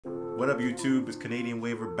What up YouTube, it's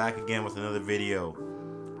Canadianwaver back again with another video.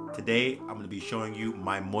 Today I'm going to be showing you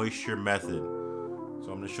my moisture method. So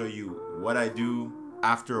I'm going to show you what I do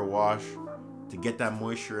after a wash to get that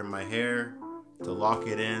moisture in my hair, to lock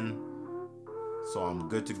it in, so I'm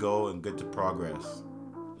good to go and good to progress.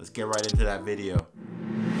 Let's get right into that video.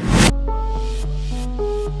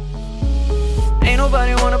 Ain't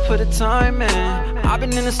nobody wanna put the time in. I've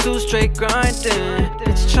been in the stool straight grinding.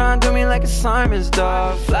 Bitch tryna do me like assignments,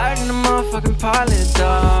 dog. Flying the motherfucking pilot,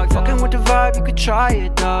 dog. Fucking with the vibe, you could try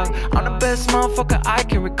it, dog. I'm the best motherfucker I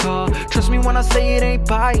can recall. Trust me when I say it ain't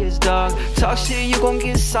biased, dog. Talk shit, you gon'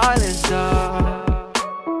 get silenced, dog.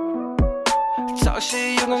 Talk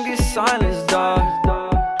shit, you gon' get silenced, dog.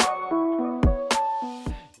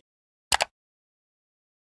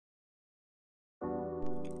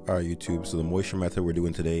 Alright YouTube, so the moisture method we're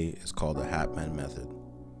doing today is called the Hatman method.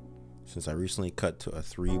 Since I recently cut to a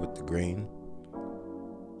 3 with the grain,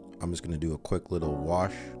 I'm just going to do a quick little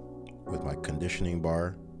wash with my conditioning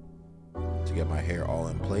bar to get my hair all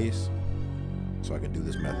in place so I can do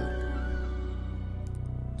this method.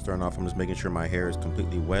 Starting off, I'm just making sure my hair is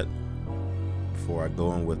completely wet before I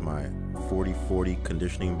go in with my 40-40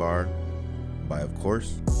 conditioning bar by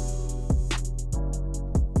of-coarse.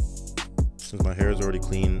 Since my hair is already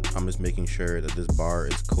clean, I'm just making sure that this bar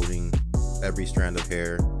is coating every strand of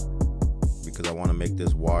hair because I want to make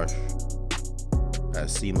this wash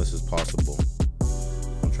as seamless as possible.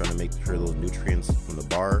 I'm trying to make sure those nutrients from the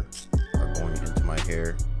bar are going into my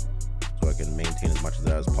hair so I can maintain as much of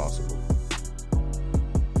that as possible.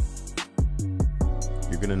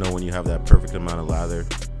 You're going to know when you have that perfect amount of lather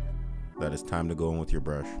that it's time to go in with your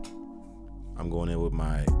brush. I'm going in with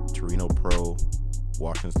my Torino Pro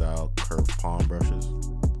washing style curved palm brushes.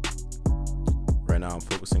 Right now I'm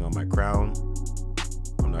focusing on my crown.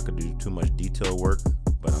 I'm not going to do too much detail work,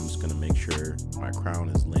 but I'm just going to make sure my crown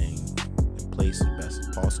is laying in place as best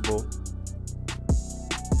as possible.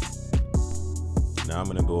 Now I'm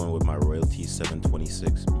going to go in with my Royalty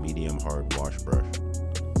 726 medium hard wash brush.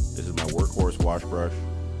 This is my workhorse wash brush.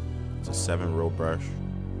 It's a 7-row brush,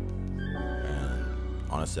 and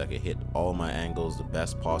honestly I can hit all my angles the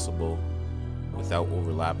best possible without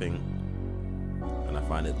overlapping, and I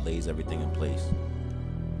find it lays everything in place.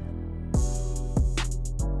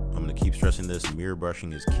 I'm going to keep stressing this, mirror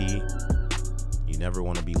brushing is key. You never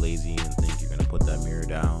want to be lazy and think you're going to put that mirror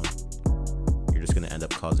down. You're just going to end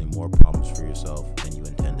up causing more problems for yourself than you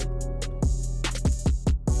intended.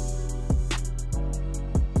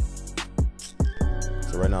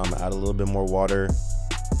 So right now I'm going to add a little bit more water,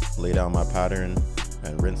 lay down my pattern,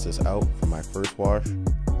 and rinse this out for my first wash.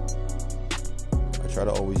 Try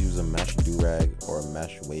to always use a mesh DURAG or a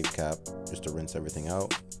mesh wave cap just to rinse everything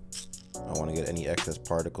out. I want to get any excess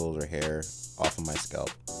particles or hair off of my scalp.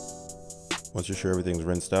 Once you're sure everything's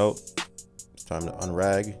rinsed out, it's time to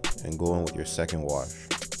unrag and go in with your second wash.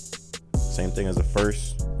 Same thing as the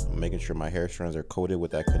first. I'm making sure my hair strands are coated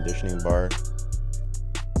with that conditioning bar.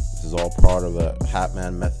 This is all part of the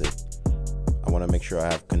Hatman method. I want to make sure I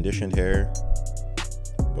have conditioned hair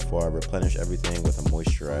before I replenish everything with a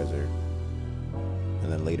moisturizer,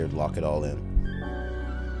 and then later lock it all in.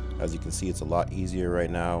 As you can see, it's a lot easier right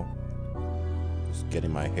now just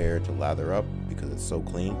getting my hair to lather up because it's so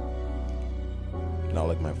clean, not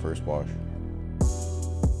like my first wash.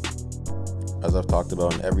 As I've talked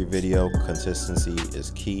about in every video, consistency is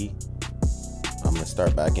key. I'm going to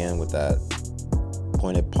start back in with that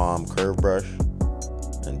pointed palm curve brush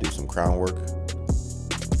and do some crown work.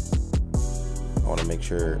 I want to make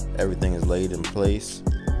sure everything is laid in place.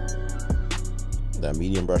 That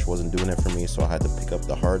medium brush wasn't doing it for me, so I had to pick up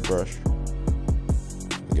the hard brush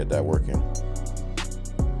and get that working.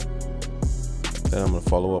 Then I'm going to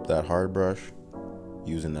follow up that hard brush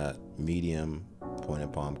using that medium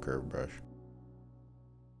pointed palm curve brush.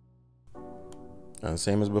 And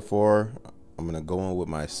same as before, I'm going to go in with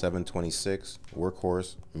my 726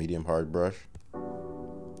 workhorse medium hard brush.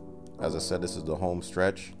 As I said, this is the home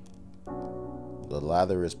stretch. The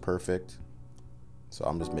lather is perfect. So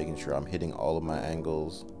I'm just making sure I'm hitting all of my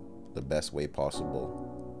angles the best way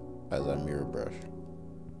possible as I mirror brush.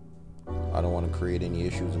 I don't want to create any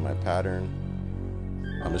issues in my pattern.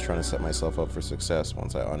 I'm just trying to set myself up for success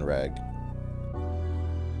once I unrag.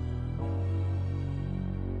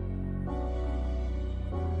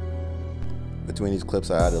 Between these clips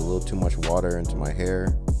I added a little too much water into my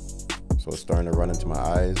hair, so it's starting to run into my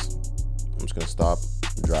eyes. I'm just going to stop,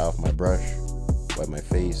 dry off my brush, wipe my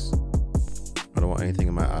face. I don't want anything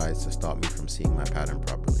in my eyes to stop me from seeing my pattern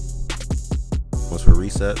properly. Once we're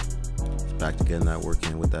reset, it's back to getting that work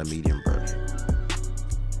in with that medium brush.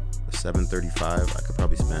 The 735, I could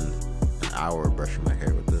probably spend an hour brushing my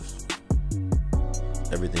hair with this.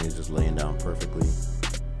 Everything is just laying down perfectly.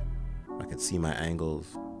 I can see my angles.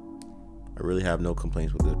 I really have no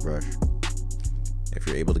complaints with this brush. If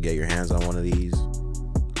you're able to get your hands on one of these,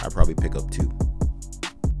 I'd probably pick up 2.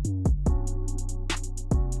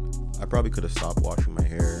 I probably could have stopped washing my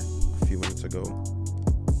hair a few minutes ago,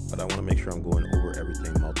 but I want to make sure I'm going over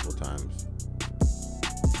everything multiple times.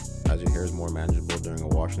 As your hair is more manageable during a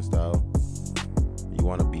washing style, you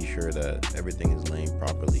want to be sure that everything is laying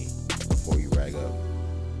properly before you rag up.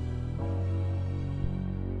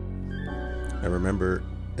 And remember,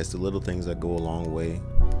 it's the little things that go a long way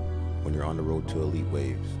when you're on the road to elite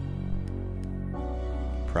waves.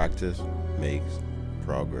 Practice makes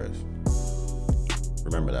progress.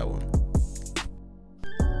 Remember that one.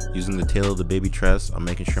 Using the tail of the baby tress, I'm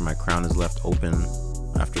making sure my crown is left open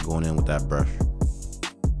after going in with that brush.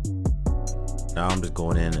 Now I'm just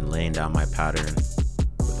going in and laying down my pattern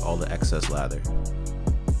with all the excess lather.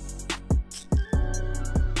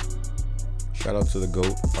 Shout out to the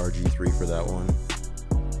GOAT RG3 for that one.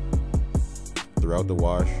 Throughout the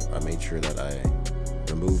wash, I made sure that I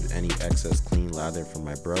removed any excess clean lather from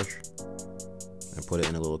my brush and put it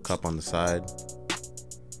in a little cup on the side.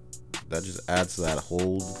 That just adds to that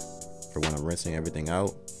hold for when I'm rinsing everything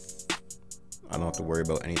out. I don't have to worry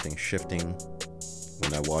about anything shifting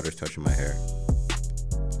when that water's touching my hair.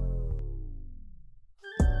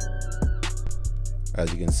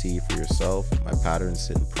 As you can see for yourself, my pattern's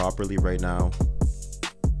sitting properly right now.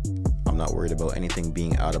 I'm not worried about anything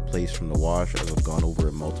being out of place from the wash, as I've gone over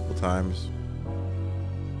it multiple times.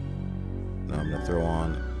 Now I'm gonna throw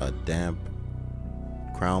on a damp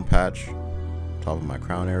crown patch, top of my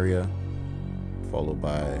crown area, followed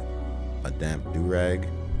by a damp do-rag.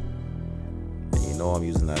 And you know I'm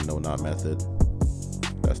using that no knot method.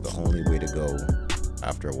 That's the only way to go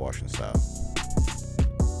after a washing style.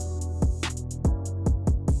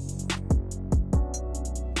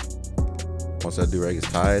 Once that do-rag is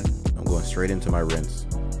tied, I'm going straight into my rinse.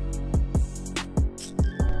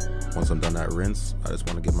 Once I'm done that rinse, I just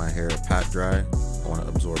want to give my hair a pat dry. I want to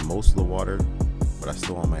absorb most of the water, but I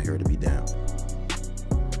still want my hair to be damp.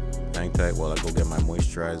 Hang tight while I go get my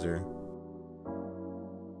moisturizer.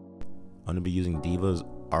 I'm going to be using Diva's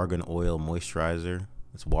Argan Oil Moisturizer.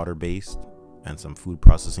 It's water-based, and some food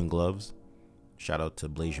processing gloves. Shout out to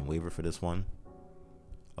Canadianwaver for this one.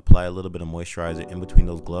 Apply a little bit of moisturizer in between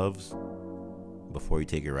those gloves before you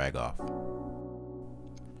take your rag off.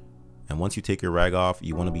 And once you take your rag off,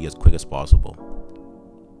 you want to be as quick as possible.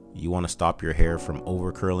 You want to stop your hair from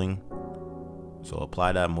over curling, so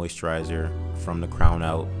apply that moisturizer from the crown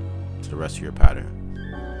out to the rest of your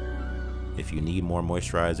pattern. If you need more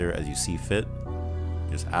moisturizer as you see fit,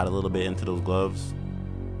 just add a little bit into those gloves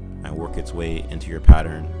and work its way into your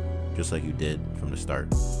pattern just like you did from the start.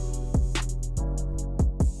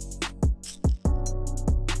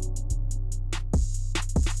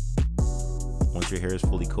 Once your hair is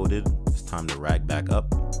fully coated, it's time to rag back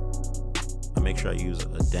up. I make sure I use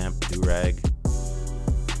a damp do-rag,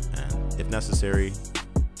 and if necessary,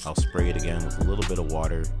 I'll spray it again with a little bit of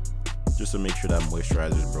water just to make sure that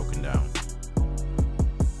moisturizer is broken down.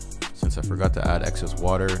 Since I forgot to add excess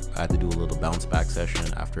water, I had to do a little bounce back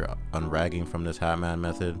session after unragging from this Hatman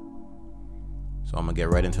method. So I'm gonna get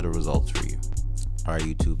right into the results for you. Alright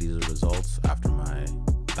YouTube, these are the results after my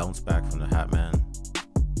bounce back from the Hatman.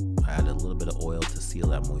 I added a little bit of oil to seal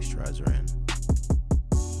that moisturizer in.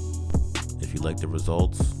 If you like the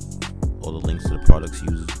results, all the links to the products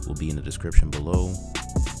used will be in the description below.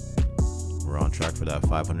 We're on track for that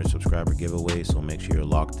 500 subscriber giveaway, so make sure you're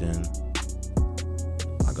locked in.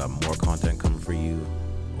 I got more content coming for you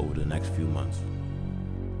over the next few months.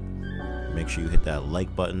 Make sure you hit that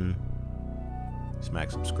like button,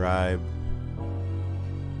 smack subscribe,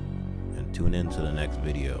 and tune in to the next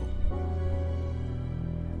video.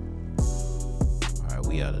 Alright,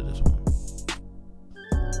 we out of this one.